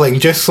trolling.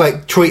 Just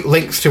tweet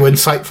links to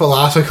insightful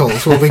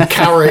articles. We'll be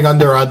cowering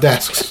under our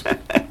desks.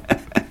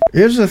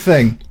 Here's the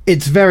thing.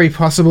 It's very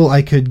possible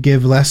I could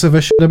give less of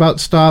a shit about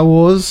Star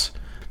Wars,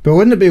 but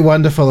wouldn't it be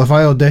wonderful if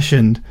I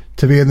auditioned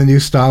to be in the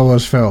new Star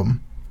Wars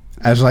film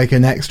as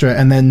an extra,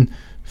 and then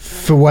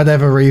for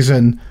whatever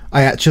reason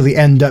I actually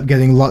end up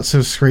getting lots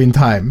of screen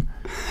time,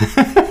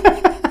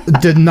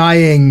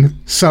 denying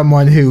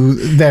someone who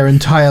their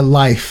entire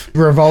life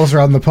revolves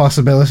around the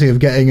possibility of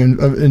getting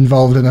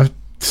involved in a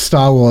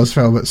Star Wars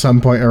film at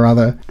some point or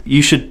other.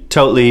 You should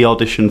totally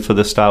audition for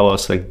the Star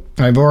Wars thing.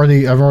 I'm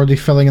already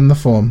filling in the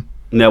form.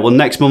 No, well,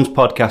 next month's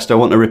podcast I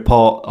want to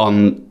report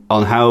on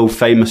how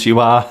famous you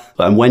are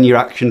and when your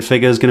action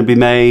figure is going to be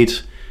made.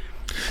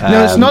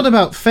 No, it's not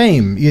about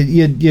fame.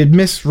 You're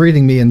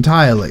misreading me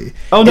entirely.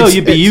 Oh, no,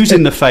 you'd be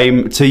using the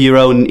fame to your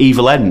own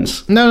evil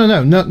ends.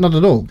 No, not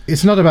at all.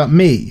 It's not about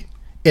me.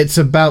 It's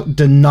about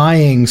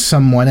denying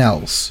someone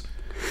else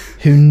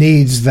who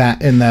needs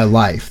that in their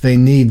life. They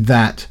need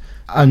that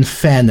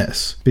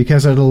unfairness,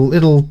 because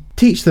it'll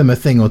teach them a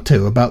thing or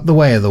two about the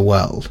way of the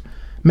world.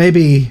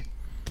 Maybe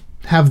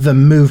have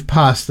them move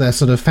past their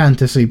sort of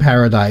fantasy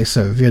paradise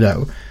of,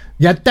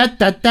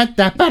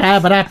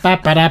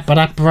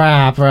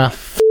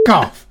 Fuck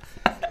off.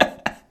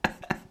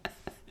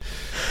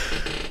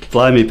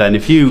 Blimey, Ben,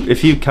 if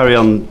you carry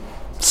on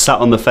sat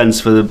on the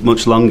fence for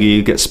much longer,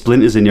 you get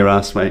splinters in your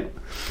ass, mate.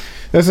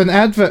 There's an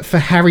advert for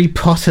Harry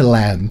Potter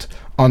Land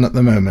on at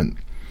the moment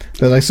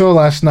that I saw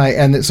last night,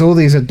 and it's all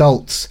these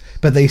adults,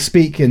 but they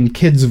speak in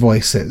kids'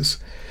 voices.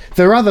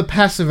 The rather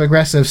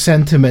passive-aggressive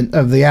sentiment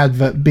of the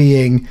advert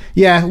being,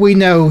 yeah, we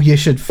know you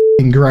should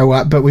f***ing grow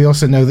up, but we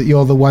also know that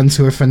you're the ones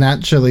who are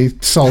financially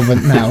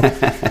solvent now.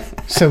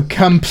 So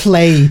come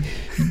play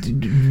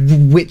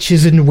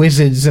witches and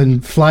wizards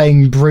and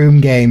flying broom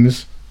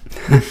games.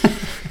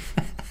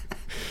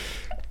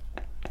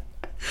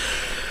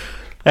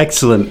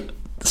 Excellent.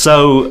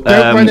 So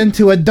don't run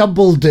into a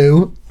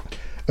Dumbledore,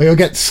 or you'll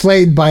get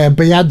slayed by a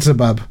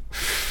Beelzebub.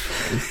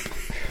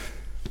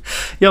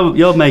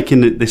 You're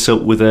making this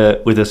up with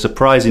a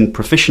surprising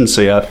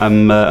proficiency.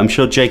 I'm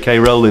sure J.K.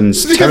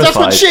 Rowling's because terrified. That's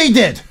what she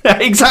did.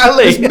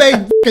 Exactly. It's made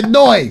f***ing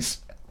noise.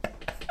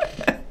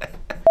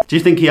 Do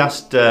you think he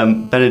asked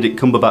Benedict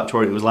Cumberbatch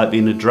what it was like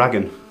being a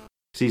dragon?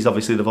 He's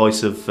obviously the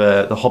voice of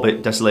The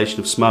Hobbit, Desolation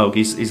of Smaug.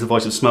 He's the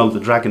voice of Smaug the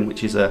dragon,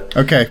 which is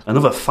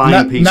another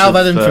fine piece now of...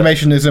 that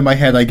information is in my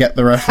head, I get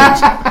the reference.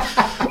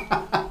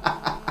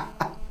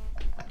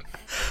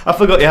 I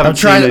forgot you haven't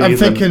seen any I'm of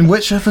them. thinking,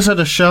 which episode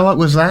of Sherlock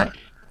was that?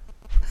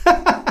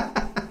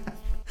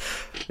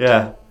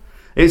 Yeah.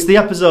 It's the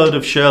episode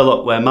of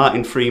Sherlock where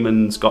Martin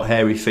Freeman's got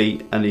hairy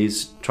feet and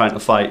he's trying to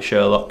fight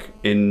Sherlock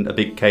in a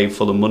big cave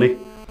full of money.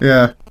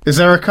 Yeah. Is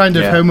there a kind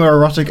of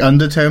homoerotic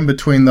undertone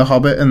between the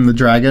Hobbit and the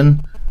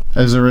dragon,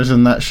 as there is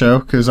in that show?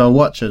 Because I'll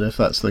watch it if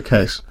that's the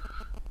case.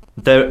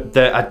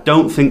 There, I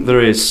don't think there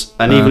is,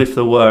 and even if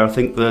there were, I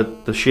think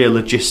the sheer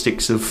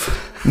logistics of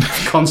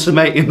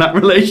consummating that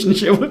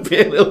relationship would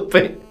be a little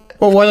bit...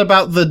 Well, what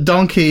about the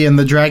donkey and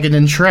the dragon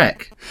in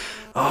Shrek?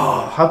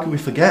 Oh, how can we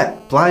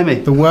forget?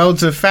 Blimey. The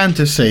worlds of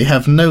fantasy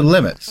have no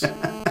limits.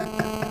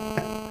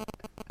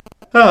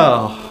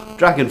 Oh,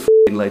 dragon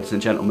f***ing, ladies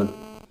and gentlemen.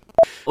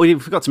 Oh, you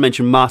forgot to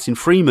mention Martin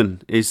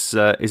Freeman is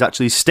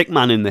actually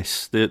Stickman in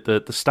this,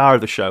 the star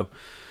of the show,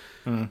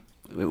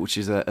 which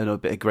is a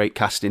bit of great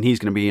casting. He's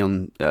going to be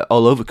on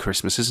all over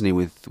Christmas, isn't he,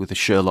 with the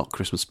Sherlock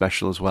Christmas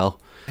special as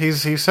well.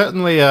 He's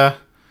certainly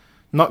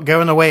not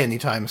going away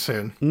anytime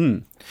soon.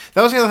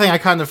 That was the other thing I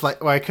kind of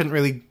like, where I couldn't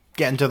really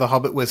get into The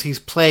Hobbit, was he's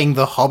playing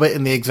The Hobbit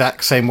in the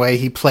exact same way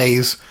he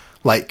plays,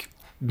 like,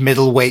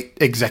 middleweight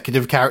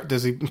executive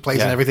characters he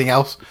plays in everything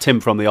else. Tim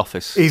from The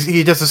Office.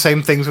 He does the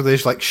same things with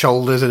his, like,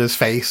 shoulders and his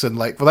face, and,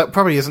 like, well, that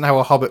probably isn't how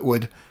a Hobbit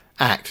would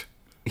act.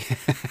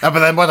 But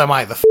then what am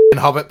I, the f***ing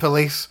Hobbit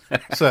police?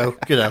 So,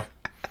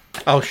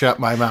 I'll shut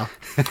my mouth.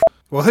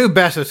 Well, who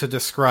better to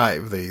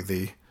describe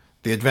the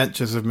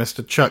adventures of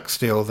Mr. Chuck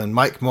Steele than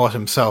Mike Mort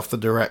himself, the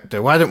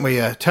director? Why don't we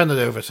turn it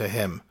over to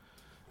him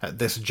at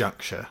this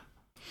juncture?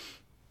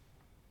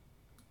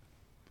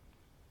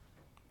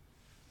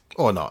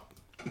 Or not.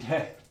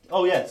 Yeah.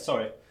 Oh, yeah,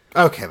 sorry.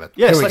 Okay, then.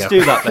 Yes, let's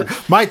do that, then.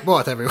 Mike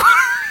Mort, everyone.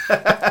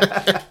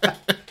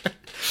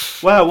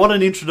 Wow, what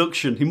an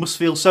introduction. He must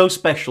feel so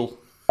special.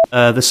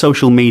 The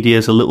social media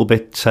is a little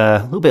bit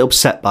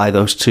upset by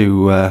those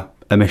two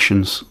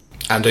omissions.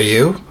 And are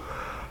you?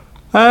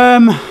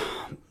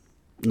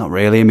 Not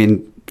really. I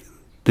mean,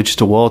 they're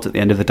just awards at the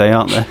end of the day,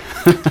 aren't they?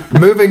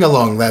 Moving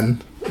along,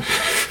 then.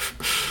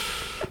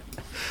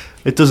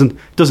 It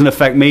doesn't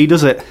affect me,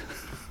 does it?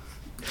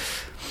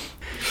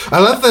 I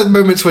love the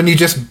moments when you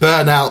just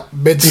burn out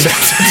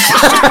mid-sentence.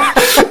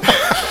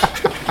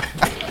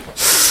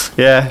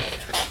 Yeah.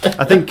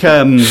 I think...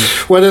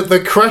 when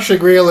the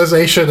crushing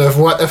realization of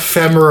what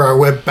ephemera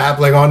we're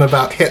babbling on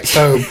about hits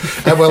home,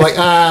 and we're like,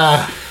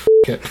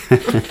 it.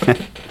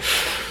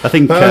 I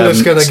think... I'm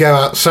just going to go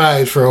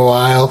outside for a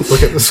while,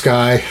 look at the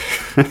sky.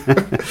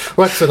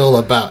 What's it all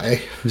about, eh?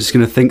 I'm just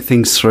going to think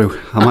things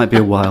through. I might be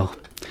a while.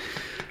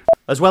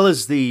 As well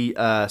as the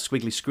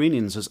Squiggly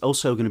Screenings, there's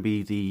also going to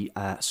be the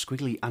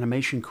Squiggly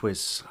Animation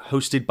Quiz,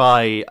 hosted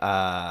by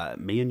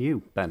me and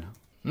you, Ben.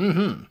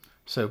 Mm-hmm.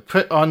 So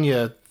put on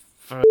your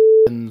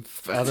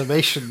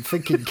animation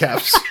thinking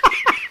caps.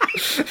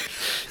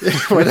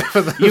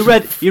 You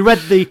read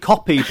the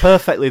copy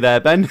perfectly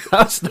there, Ben.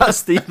 That's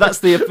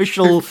the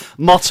official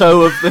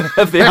motto of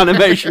the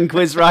animation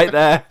quiz right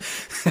there.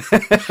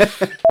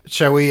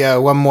 Shall we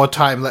one more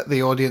time let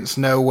the audience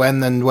know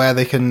when and where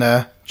they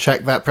can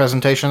check that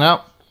presentation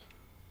out?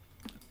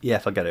 Yeah,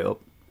 if I get it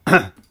up.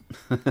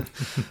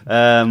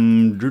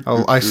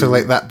 I'll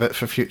isolate that bit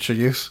for future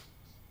use.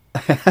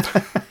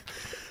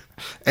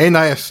 Ain't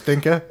I a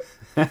stinker?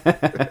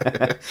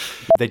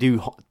 They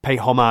do pay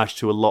homage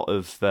to a lot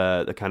of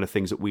the kind of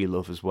things that we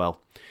love as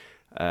well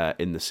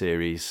in the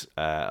series.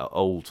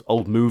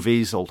 Old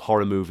movies, old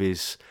horror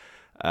movies.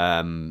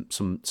 Some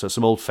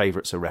old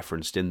favourites are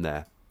referenced in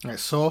there. I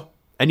saw.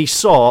 And he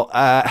saw...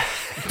 I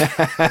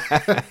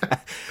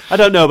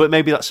don't know, but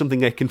maybe that's something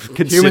they can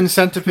consider. Human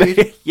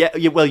Centipede?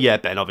 yeah,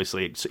 Ben,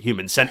 obviously. It's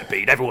Human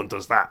Centipede. Everyone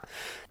does that.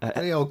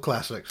 The old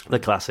classics. The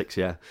classics,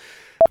 yeah.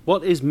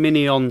 What is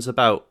Minions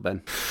about,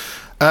 Ben?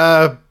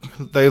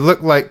 They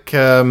look like...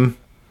 I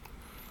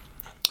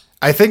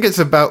think it's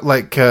about,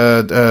 like...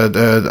 I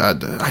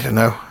don't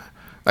know.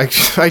 I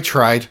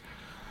tried.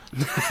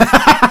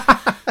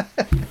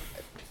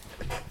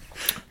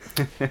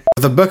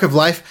 The Book of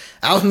Life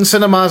out in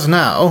cinemas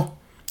now,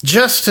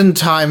 just in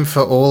time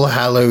for All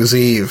Hallows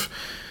Eve,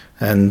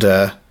 and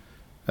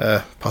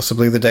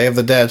possibly the Day of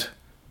the Dead.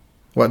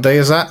 What day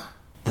is that?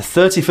 The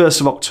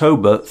 31st of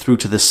October through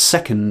to the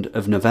 2nd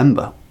of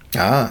November.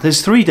 Ah.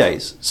 There's 3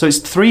 days. So it's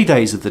 3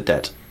 days of the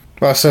dead.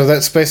 Well, so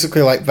that's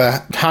basically like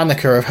the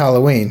Hanukkah of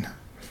Halloween.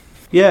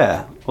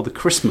 Yeah, or the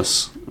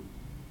Christmas.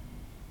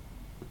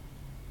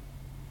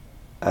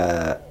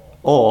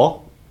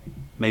 Or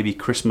maybe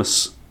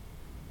Christmas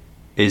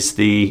is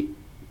the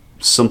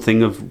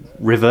something of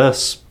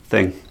reverse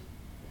thing.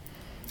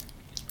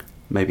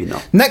 Maybe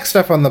not. Next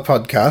up on the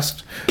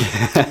podcast,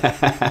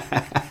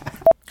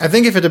 I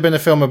think if it had been a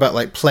film about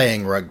like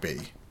playing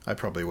rugby, I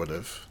probably would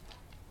have,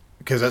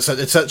 because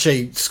it's such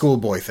a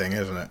schoolboy thing,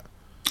 isn't it?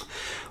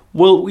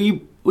 Well,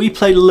 we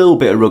played a little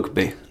bit of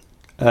rugby.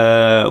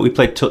 We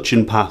played touch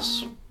and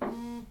pass.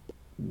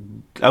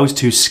 I was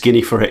too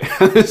skinny for it.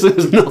 There's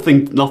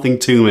nothing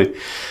to me.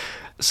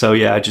 So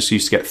yeah, I just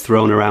used to get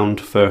thrown around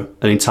for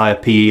an entire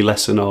PE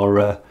lesson or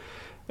an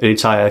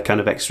entire kind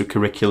of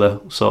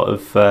extracurricular sort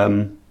of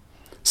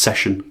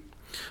session.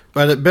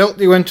 But it built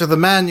you into the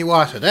man you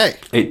are today.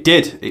 It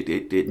did.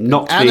 It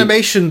knocked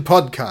Animation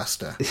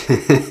podcaster.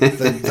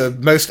 the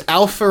most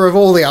alpha of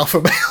all the alpha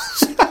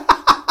males.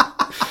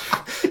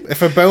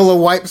 If Ebola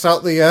wipes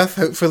out the Earth,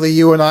 hopefully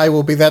you and I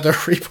will be there to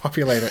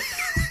repopulate it.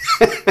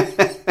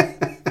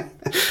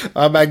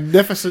 Our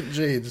magnificent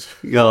genes.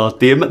 God,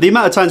 the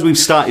amount of times we've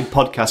started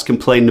podcasts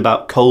complaining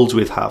about colds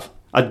we've have,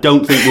 I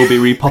don't think we'll be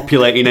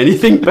repopulating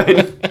anything,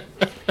 Ben.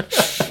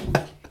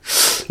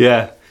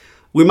 Yeah.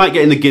 We might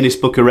get in the Guinness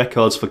Book of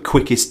Records for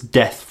quickest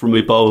death from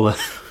Ebola.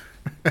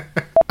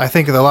 I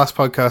think in the last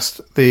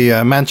podcast,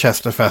 the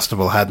Manchester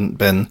Festival hadn't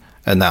been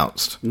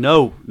announced.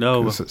 No.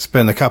 It's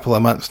been a couple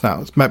of months now.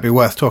 It might be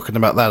worth talking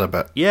about that a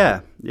bit.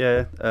 Yeah.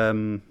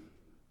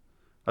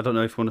 I don't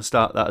know if you want to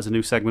start that as a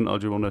new segment or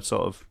do you want to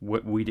sort of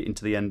weed it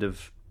into the end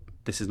of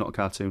This Is Not a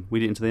Cartoon?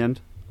 Weed it into the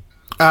end?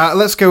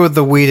 Let's go with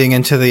the weeding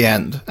into the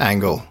end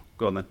angle.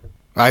 Go on then.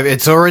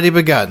 It's already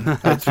begun.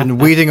 It's been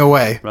weeding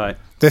away. Right.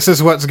 This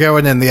is what's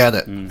going in the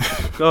edit.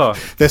 Oh.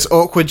 This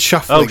awkward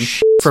shuffling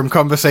from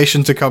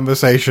conversation to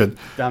conversation.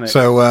 Damn it.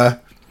 So,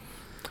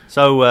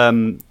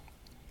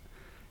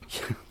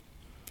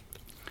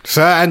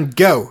 sir, and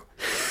go.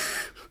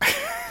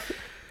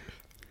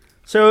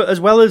 So, as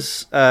well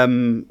as...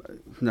 no,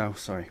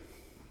 sorry.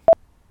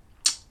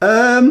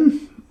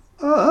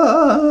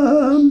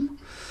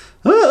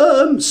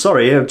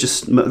 Sorry,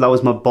 that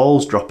was my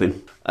balls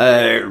dropping.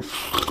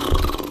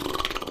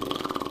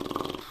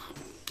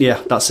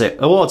 Yeah, that's it.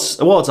 Awards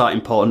aren't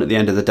important at the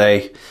end of the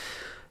day.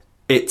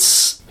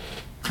 It's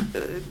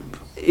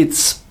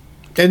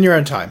in your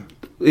own time.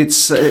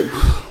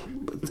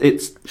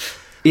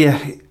 Yeah.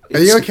 Are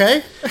you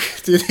okay?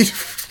 Do you need?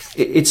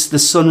 It's the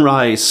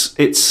sunrise.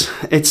 It's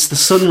the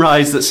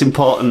sunrise that's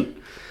important.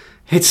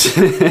 It's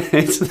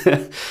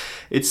the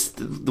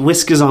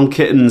whiskers on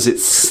kittens.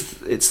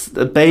 It's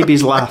the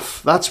baby's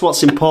laugh. That's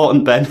what's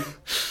important, Ben.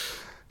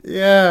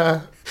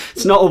 Yeah.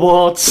 It's not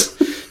awards.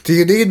 Do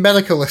you need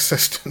medical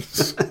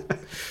assistance?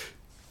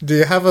 Do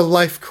you have a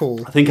life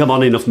call? I think I'm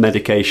on enough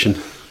medication.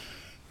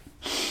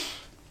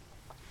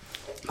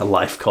 A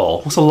life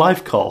call? What's a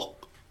life call?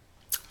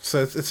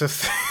 So it's a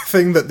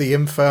thing that the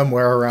infirm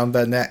wear around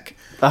their neck.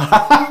 Right.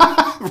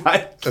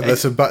 Okay. And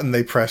there's a button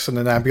they press and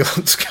an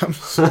ambulance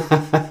comes.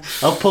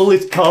 I'll pull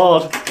this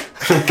cord.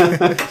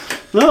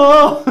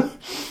 No!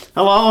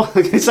 Hello?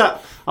 Is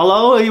that...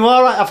 Hello? Are you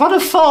alright? I've had a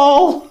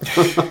fall!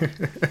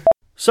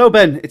 So,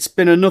 Ben, it's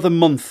been another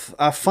month,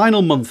 our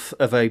final month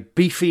of a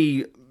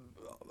beefy,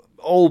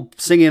 all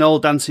singing, all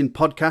dancing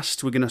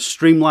podcast. We're going to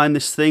streamline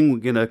this thing.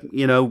 We're going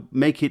to,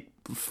 make it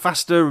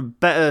faster,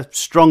 better,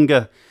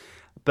 stronger.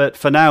 But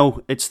for now,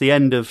 it's the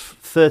end of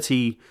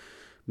 30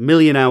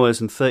 million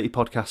hours and 30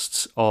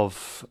 podcasts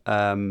of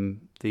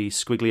the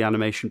Squiggly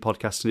Animation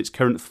podcast in its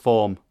current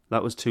form.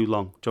 That was too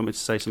long. Do you want me to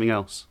say something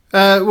else?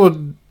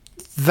 Well,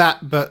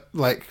 that, but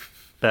like...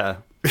 Better.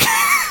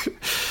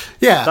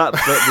 Yeah. That,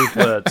 but with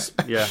words,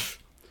 yeah.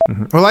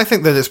 Well, I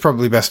think that it's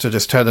probably best to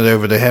just turn it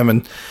over to him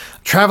and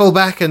travel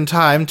back in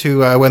time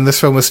to when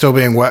this film was still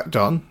being worked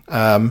on.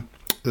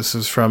 This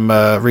is from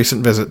a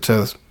recent visit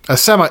to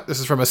This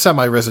is from a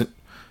semi-recent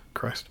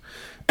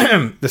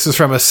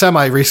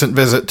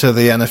visit to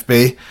the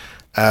NFB,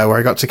 where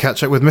I got to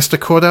catch up with Mr.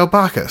 Cordell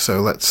Barker. So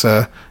let's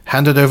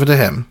hand it over to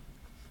him.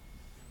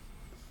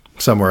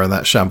 Somewhere in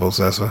that shambles,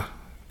 there's a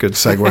good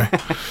segue.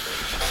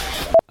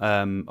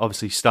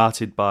 Obviously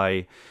started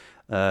by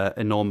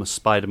enormous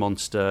spider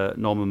monster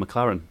Norman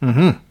McLaren.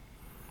 Mm-hmm.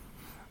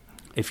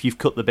 If you've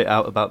cut the bit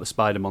out about the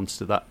spider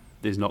monster, that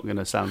is not going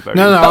to sound very...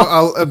 No,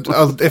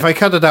 I'll if I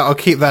cut it out, I'll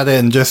keep that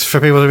in just for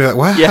people to be like,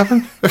 what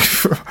happened?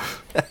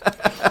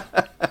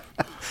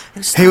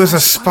 He was a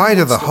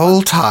spider the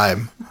whole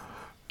time.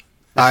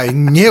 I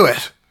knew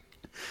it.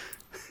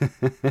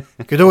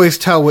 Could always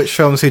tell which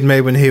films he'd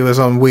made when he was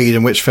on weed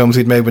and which films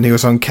he'd made when he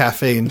was on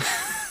caffeine.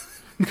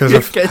 because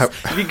if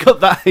you cut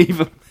that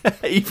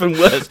even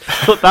worse,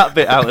 cut that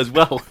bit out as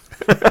well.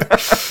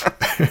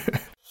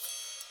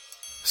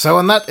 So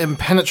on that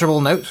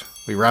impenetrable note,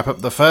 we wrap up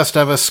the first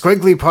ever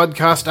Squiggly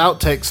Podcast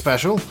Outtake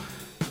Special.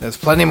 There's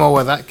plenty more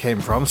where that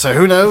came from, so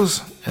who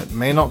knows? It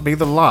may not be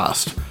the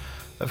last.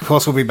 Of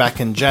course, we'll be back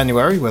in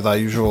January with our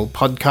usual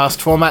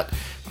podcast format,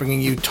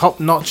 bringing you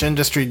top-notch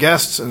industry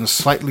guests and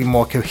slightly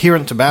more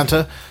coherent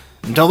banter.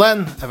 Until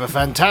then, have a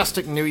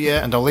fantastic new year,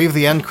 and I'll leave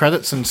the end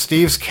credits in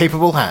Steve's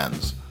capable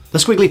hands. The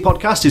Squiggly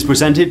Podcast is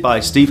presented by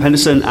Steve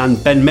Henderson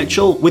and Ben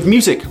Mitchell, with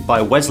music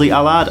by Wesley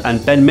Allard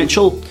and Ben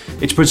Mitchell.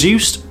 It's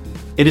produced...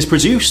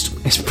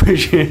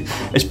 Fucking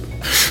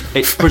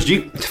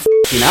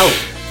hell.